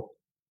 oh no,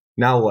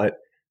 now what?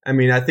 I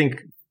mean, I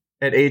think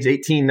at age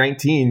 18,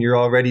 19, you're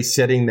already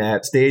setting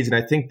that stage. And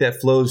I think that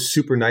flows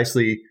super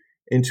nicely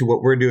into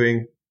what we're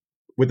doing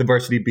with the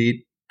Varsity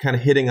Beat, kind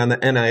of hitting on the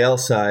NIL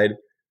side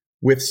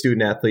with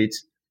student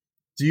athletes.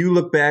 Do you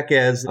look back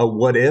as a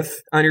what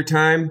if on your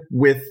time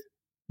with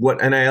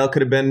what NIL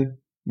could have been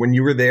when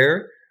you were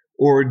there?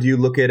 Or do you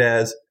look at it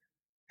as,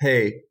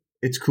 hey,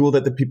 it's cool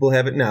that the people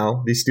have it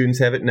now. These students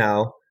have it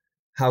now.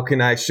 How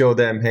can I show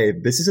them, hey,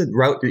 this is a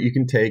route that you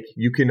can take.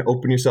 You can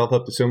open yourself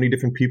up to so many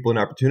different people and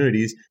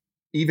opportunities.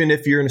 Even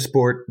if you're in a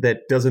sport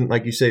that doesn't,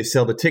 like you say,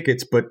 sell the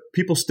tickets, but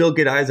people still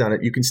get eyes on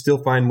it. You can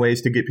still find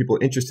ways to get people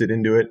interested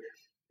into it.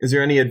 Is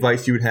there any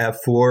advice you would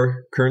have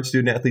for current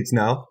student athletes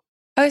now?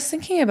 I was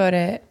thinking about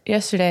it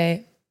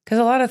yesterday because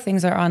a lot of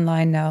things are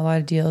online now, a lot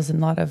of deals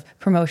and a lot of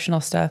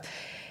promotional stuff.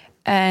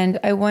 And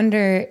I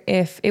wonder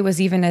if it was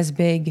even as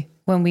big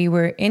when we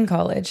were in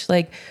college.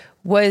 Like,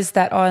 was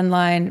that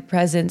online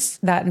presence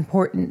that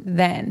important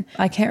then?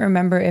 I can't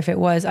remember if it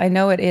was. I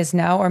know it is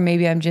now, or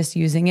maybe I'm just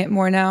using it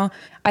more now.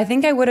 I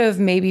think I would have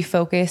maybe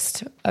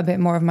focused a bit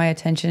more of my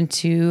attention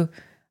to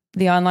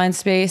the online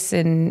space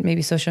and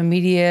maybe social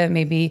media,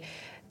 maybe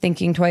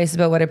thinking twice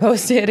about what I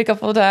posted a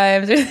couple of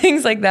times or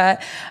things like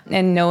that,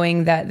 and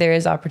knowing that there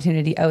is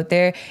opportunity out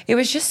there. It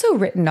was just so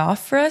written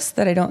off for us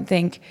that I don't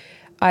think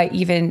I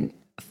even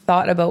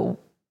thought about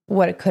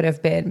what it could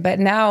have been. But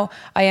now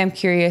I am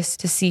curious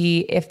to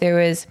see if there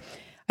was,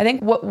 I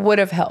think what would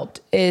have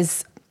helped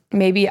is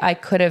maybe I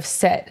could have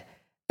set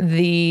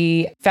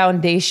the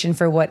foundation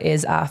for what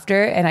is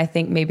after. And I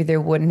think maybe there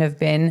wouldn't have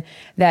been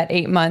that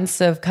 8 months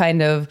of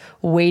kind of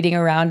waiting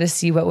around to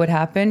see what would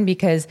happen,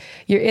 because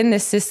you're in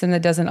this system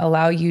that doesn't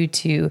allow you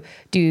to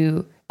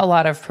do a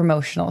lot of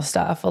promotional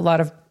stuff, a lot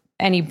of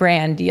any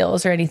brand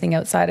deals or anything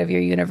outside of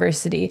your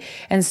university.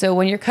 And so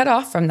when you're cut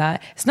off from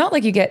that, it's not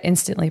like you get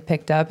instantly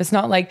picked up. It's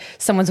not like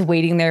someone's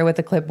waiting there with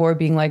a clipboard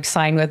being like,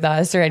 sign with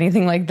us or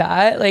anything like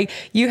that. Like,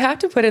 you have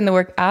to put in the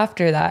work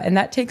after that, and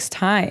that takes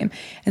time.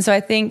 And so I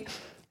think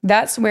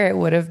that's where it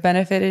would have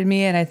benefited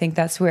me. And I think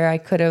that's where I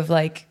could have,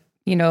 like,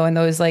 you know, in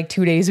those like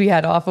 2 days we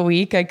had off a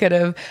week, I could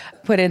have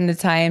put in the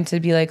time to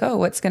be like, oh,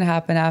 what's going to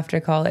happen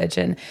after college?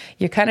 And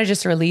you're kind of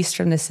just released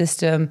from the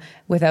system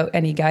without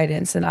any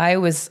guidance. And I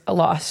was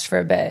lost for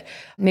a bit.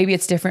 Maybe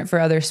it's different for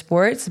other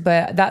sports,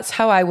 but that's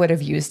how I would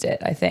have used it,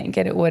 I think.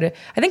 And I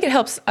think it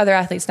helps other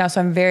athletes now.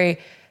 So I'm very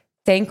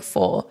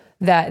thankful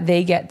that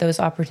they get those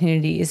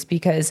opportunities,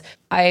 because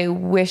I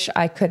wish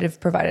I could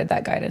have provided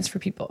that guidance for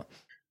people.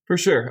 For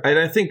sure. And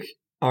I think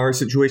our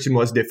situation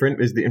was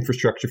different, is the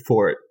infrastructure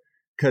for it.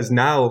 Because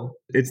now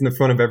it's in the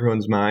front of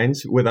everyone's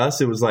minds. With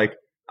us, it was like,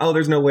 oh,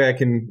 there's no way I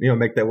can,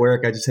 make that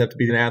work. I just have to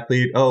be an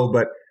athlete. Oh,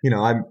 but,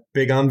 I'm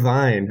big on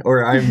Vine,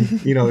 or I'm,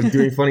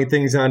 doing funny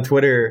things on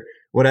Twitter,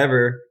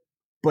 whatever.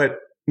 But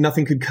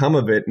nothing could come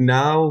of it.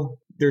 Now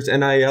there's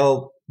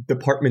NIL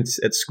departments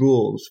at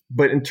schools.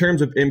 But in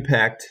terms of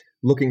impact,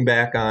 looking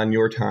back on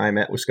your time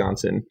at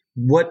Wisconsin,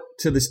 what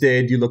to this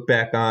day do you look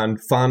back on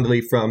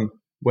fondly from,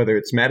 whether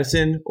it's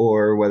Madison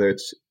or whether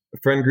it's a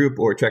friend group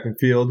or track and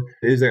field?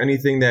 Is there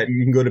anything that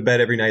you can go to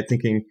bed every night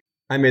thinking,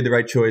 I made the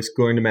right choice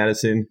going to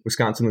Madison?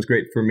 Wisconsin was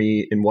great for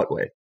me in what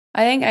way?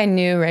 I think I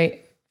knew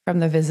right from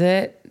the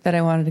visit that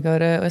I wanted to go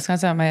to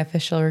Wisconsin on my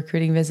official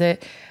recruiting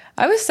visit.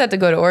 I was set to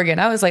go to Oregon.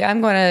 I was like,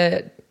 I'm going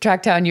to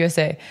Tracktown,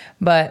 USA.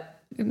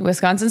 But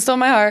Wisconsin stole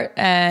my heart.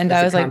 And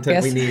that's I was like,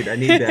 yes. I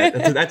need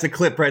that. That's a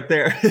clip right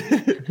there.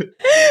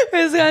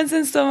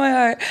 Wisconsin stole my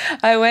heart.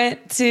 I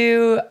went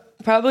to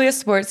probably a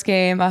sports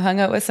game. I hung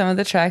out with some of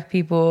the track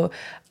people.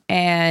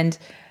 And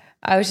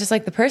I was just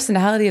like, the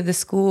personality of the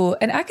school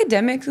and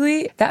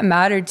academically, that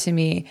mattered to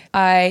me.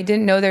 I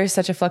didn't know there was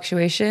such a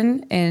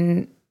fluctuation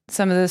in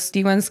some of the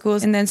D1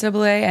 schools in the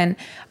NCAA. And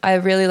I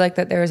really liked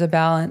that there was a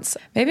balance.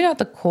 Maybe not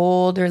the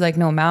cold or like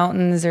no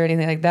mountains or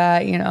anything like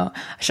that. I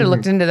should have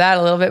looked into that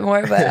a little bit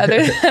more. But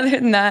other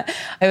than that,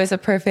 it was a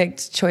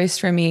perfect choice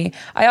for me.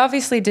 I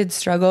obviously did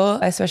struggle,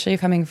 especially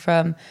coming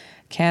from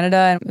Canada,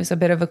 and it was a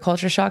bit of a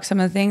culture shock, some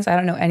of the things. I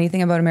don't know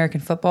anything about American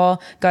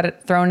football, got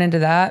it thrown into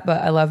that,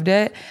 but I loved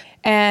it.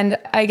 And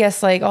I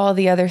guess like all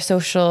the other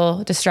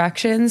social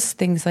distractions,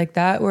 things like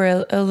that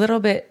were a little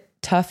bit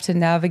tough to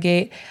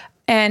navigate.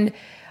 And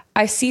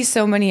I see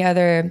so many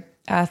other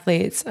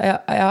athletes.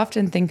 I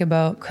often think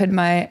about, could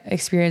my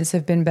experience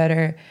have been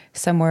better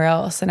somewhere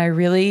else? And I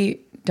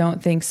really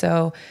don't think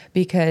so,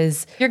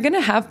 because you're going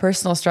to have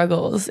personal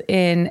struggles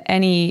in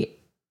any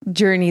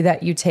journey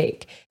that you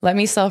take. Let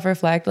me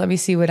self-reflect. Let me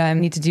see what I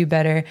need to do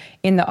better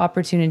in the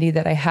opportunity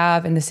that I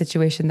have in the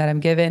situation that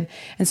I'm given.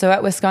 And so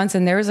at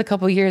Wisconsin, there was a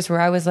couple years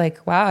where I was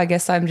like, wow, I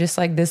guess I'm just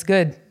like this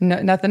good.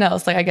 No, nothing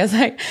else. Like, I guess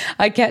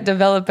I can't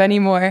develop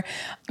anymore.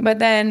 But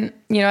then,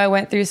 I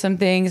went through some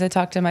things. I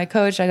talked to my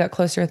coach. I got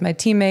closer with my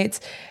teammates,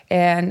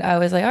 and I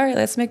was like, all right,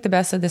 let's make the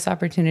best of this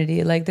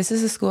opportunity. Like, this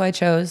is the school I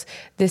chose.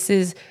 This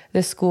is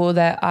the school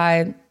that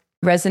I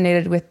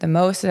resonated with the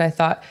most, that I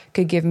thought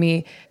could give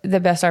me the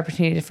best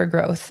opportunity for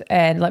growth.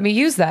 And let me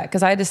use that,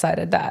 because I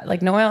decided that.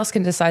 Like, no one else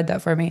can decide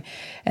that for me.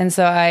 And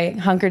so I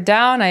hunkered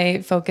down.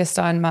 I focused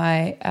on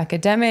my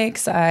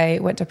academics. I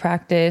went to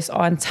practice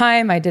on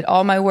time. I did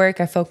all my work.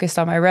 I focused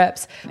on my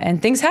reps,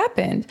 and things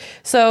happened.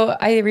 So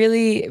I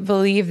really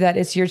believe that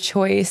it's your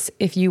choice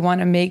if you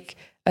want to make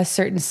a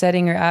certain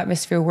setting or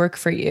atmosphere work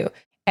for you.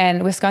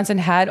 And Wisconsin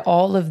had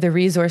all of the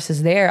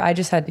resources there. I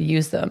just had to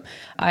use them.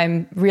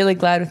 I'm really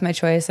glad with my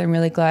choice. I'm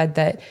really glad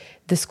that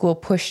the school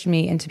pushed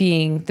me into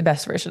being the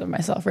best version of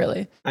myself,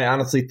 really. I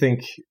honestly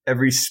think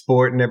every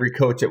sport and every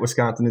coach at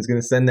Wisconsin is going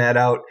to send that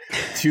out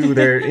to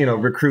their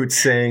recruits,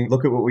 saying,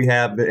 look at what we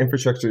have. The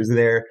infrastructure is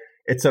there.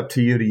 It's up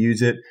to you to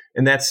use it.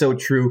 And that's so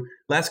true.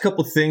 Last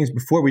couple of things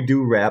before we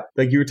do wrap,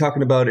 like you were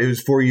talking about, it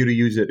was for you to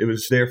use it. It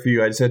was there for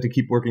you. I just had to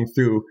keep working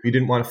through. You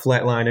didn't want to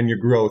flatline in your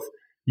growth.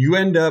 You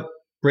end up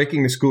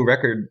breaking the school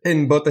record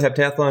in both the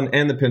heptathlon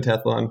and the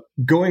pentathlon.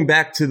 Going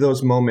back to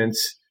those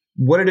moments,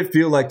 what did it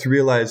feel like to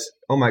realize,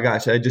 oh my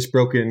gosh, I had just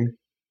broken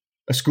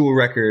a school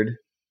record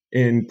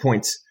in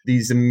points?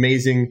 These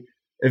amazing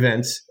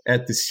events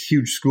at this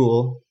huge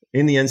school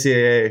in the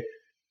NCAA.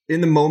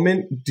 In the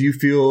moment, do you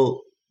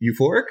feel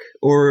euphoric,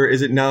 or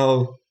is it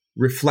now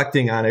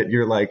reflecting on it,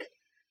 you're like,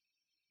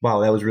 wow,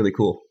 that was really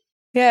cool?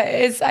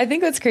 Yeah, I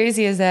think what's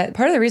crazy is that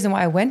part of the reason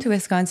why I went to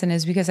Wisconsin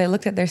is because I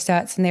looked at their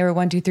stats and they were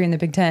 1, 2, 3 in the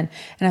Big Ten.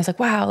 And I was like,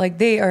 wow, like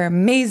they are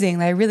amazing.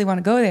 Like, I really want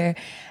to go there.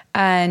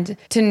 And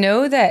to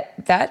know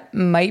that that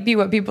might be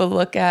what people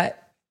look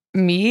at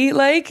me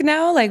like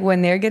now, like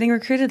when they're getting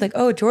recruited, like,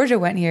 oh, Georgia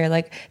went here.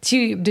 Like,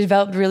 she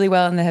developed really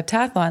well in the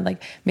heptathlon.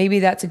 Like, maybe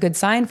that's a good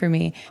sign for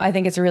me. I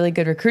think it's a really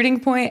good recruiting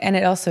point. And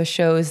it also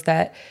shows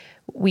that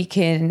we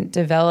can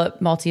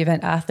develop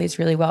multi-event athletes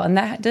really well. And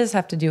that does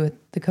have to do with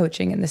the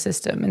coaching and the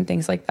system and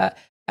things like that.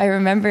 I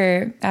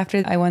remember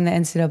after I won the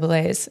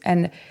NCAAs,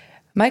 and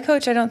my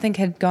coach, I don't think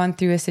had gone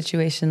through a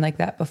situation like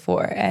that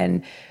before.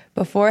 And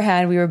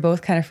beforehand, we were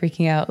both kind of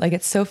freaking out. Like,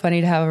 it's so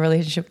funny to have a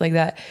relationship like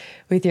that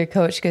with your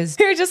coach, because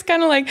you're just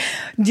kind of like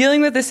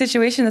dealing with a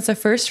situation that's a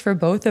first for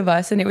both of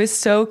us. And it was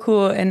so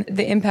cool, and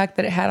the impact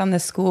that it had on the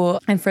school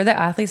and for the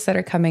athletes that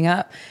are coming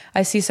up.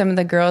 I see some of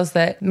the girls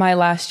that my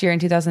last year in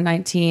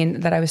 2019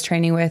 that I was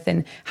training with,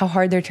 and how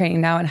hard they're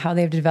training now and how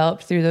they've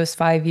developed through those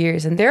 5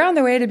 years. And they're on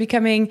their way to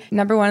becoming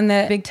number one in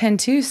the Big Ten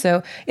too.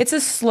 So it's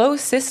a slow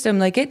system.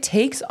 Like, it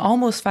takes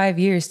almost 5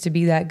 years to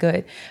be that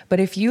good.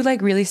 But if you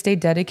like really stay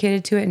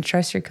dedicated to it and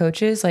trust your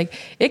coaches, like,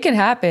 it can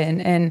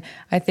happen. And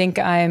I think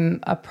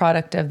I'm a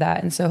product of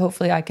that. And so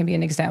hopefully I can be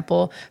an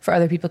example for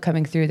other people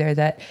coming through there,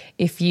 that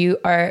if you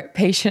are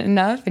patient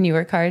enough and you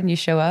work hard and you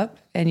show up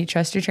and you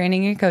trust your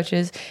training and your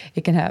coaches,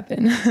 it can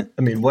happen.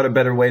 I mean, what a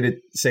better way to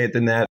say it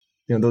than that?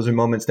 Those are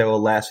moments that will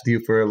last with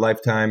you for a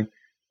lifetime.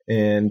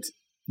 And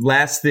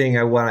last thing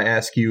I want to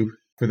ask you,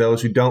 for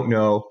those who don't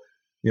know,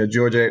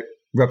 Georgia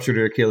ruptured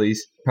her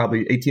Achilles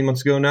probably 18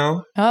 months ago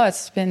now. Oh,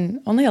 it's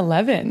been only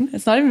 11.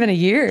 It's not even been a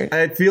year.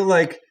 I feel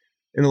like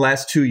in the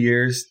last 2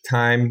 years,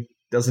 time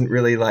doesn't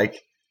really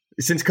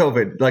since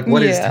COVID,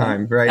 what is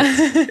time, right?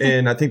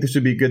 And I think this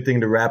would be a good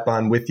thing to wrap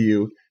on with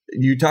you.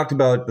 You talked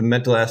about the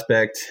mental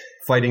aspect,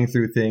 fighting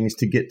through things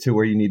to get to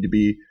where you need to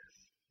be.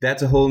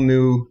 That's a whole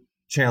new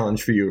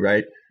challenge for you,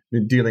 right?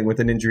 Dealing with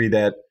an injury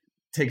that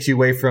takes you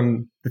away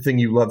from the thing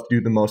you love to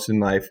do the most in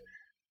life.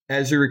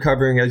 As you're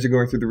recovering, as you're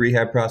going through the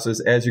rehab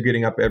process, as you're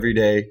getting up every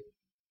day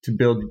to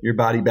build your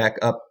body back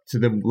up to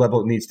the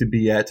level it needs to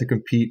be at to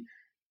compete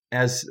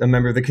as a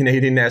member of the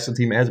Canadian national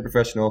team, as a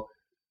professional,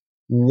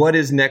 what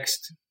is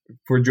next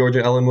for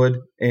Georgia Ellenwood,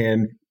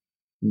 and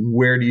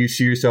where do you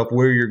see yourself?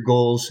 Where are your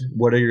goals?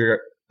 What are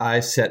your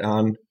eyes set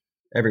on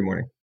every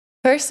morning?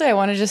 Firstly, I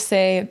want to just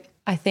say,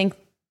 I think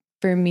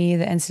for me,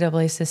 the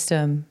NCAA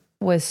system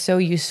was so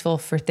useful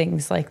for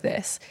things like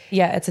this.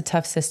 Yeah, it's a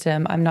tough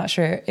system. I'm not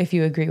sure if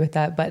you agree with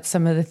that, but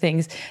some of the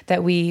things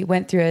that we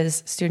went through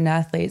as student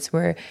athletes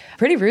were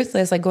pretty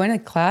ruthless, like going to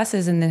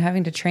classes and then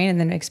having to train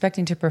and then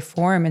expecting to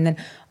perform and then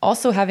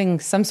also having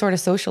some sort of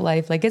social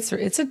life. Like, it's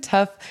a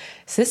tough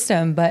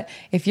system, but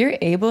if you're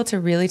able to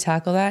really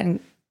tackle that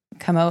and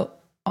come out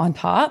on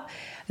top,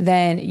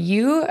 then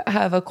you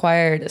have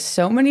acquired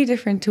so many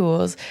different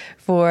tools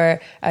for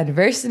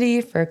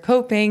adversity, for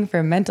coping,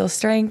 for mental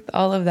strength,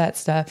 all of that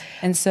stuff.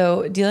 And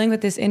so dealing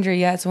with this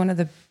injury, yeah, it's one of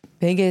the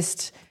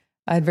biggest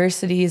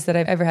adversities that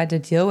I've ever had to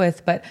deal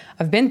with, but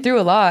I've been through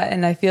a lot,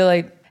 and I feel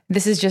like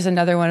this is just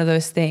another one of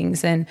those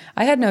things. And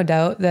I had no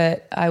doubt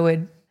that I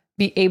would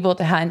be able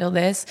to handle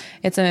this.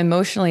 It's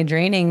emotionally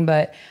draining,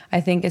 but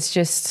I think it's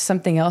just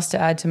something else to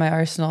add to my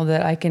arsenal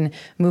that I can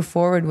move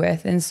forward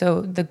with. And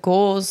so the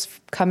goals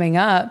coming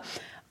up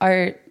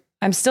are,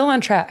 I'm still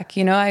on track.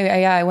 You know,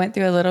 I went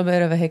through a little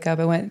bit of a hiccup.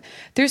 I went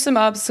through some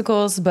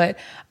obstacles, but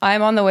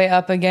I'm on the way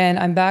up again.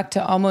 I'm back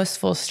to almost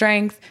full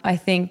strength. I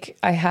think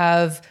I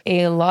have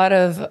a lot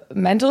of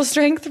mental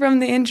strength from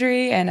the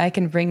injury, and I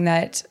can bring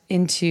that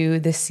into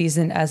this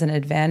season as an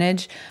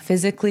advantage.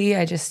 Physically,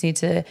 I just need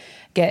to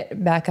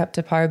get back up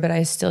to par, but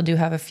I still do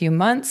have a few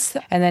months.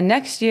 And then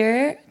next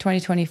year,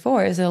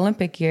 2024, is an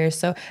Olympic year.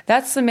 So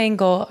that's the main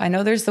goal. I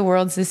know there's the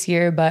Worlds this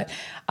year, but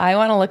I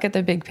want to look at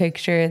the big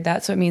picture.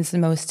 That's what means the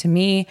most to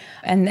me.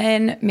 And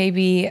then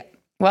maybe,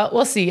 well,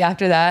 we'll see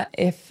after that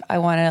if I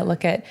want to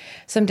look at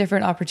some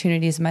different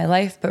opportunities in my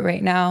life. But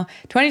right now,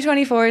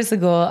 2024 is the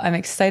goal. I'm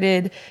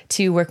excited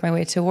to work my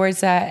way towards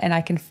that. And I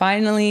can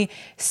finally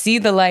see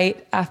the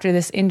light after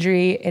this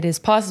injury. It is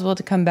possible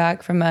to come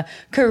back from a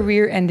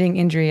career-ending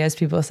injury, as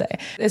people say,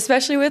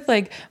 especially with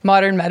like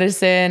modern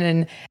medicine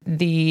and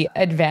the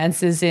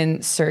advances in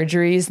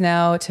surgeries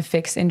now to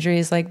fix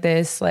injuries like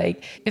this.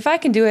 Like, if I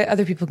can do it,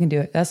 other people can do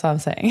it. That's all I'm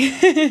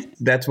saying.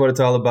 That's what it's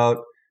all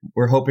about.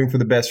 We're hoping for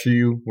the best for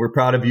you. We're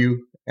proud of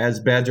you.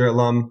 As Badger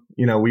alum,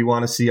 you know, we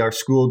want to see our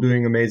school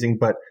doing amazing,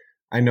 but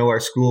I know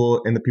our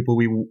school and the people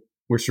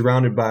we're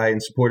surrounded by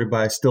and supported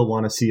by still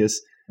want to see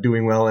us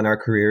doing well in our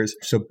careers.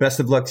 So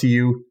best of luck to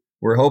you.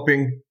 We're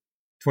hoping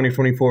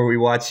 2024, we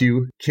watch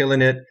you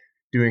killing it,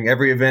 doing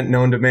every event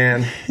known to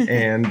man,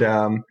 and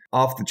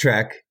off the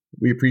track.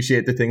 We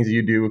appreciate the things that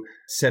you do,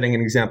 setting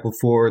an example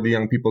for the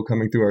young people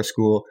coming through our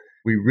school.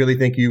 We really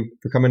thank you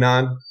for coming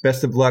on.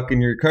 Best of luck in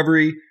your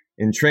recovery,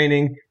 in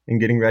training, and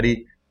getting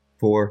ready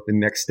for the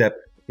next step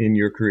in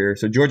your career.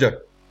 So Georgia,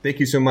 thank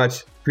you so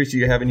much.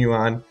 Appreciate having you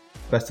on.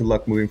 Best of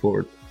luck moving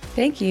forward.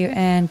 Thank you,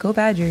 and go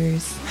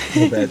Badgers.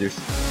 Go Badgers.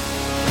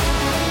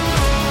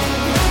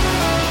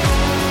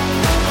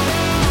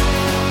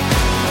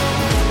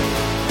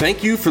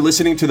 Thank you for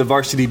listening to the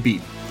Varsity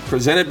Beat,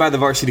 presented by the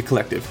Varsity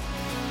Collective.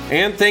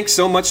 And thanks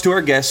so much to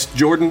our guests,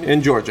 Jordan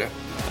and Georgia.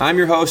 I'm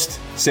your host,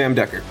 Sam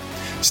Decker.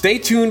 Stay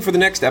tuned for the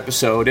next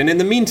episode, and in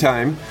the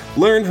meantime,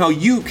 learn how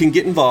you can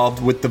get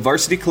involved with the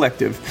Varsity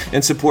Collective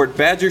and support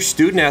Badger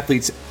student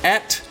athletes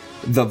at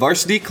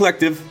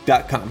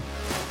thevarsitycollective.com.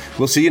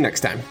 We'll see you next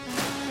time.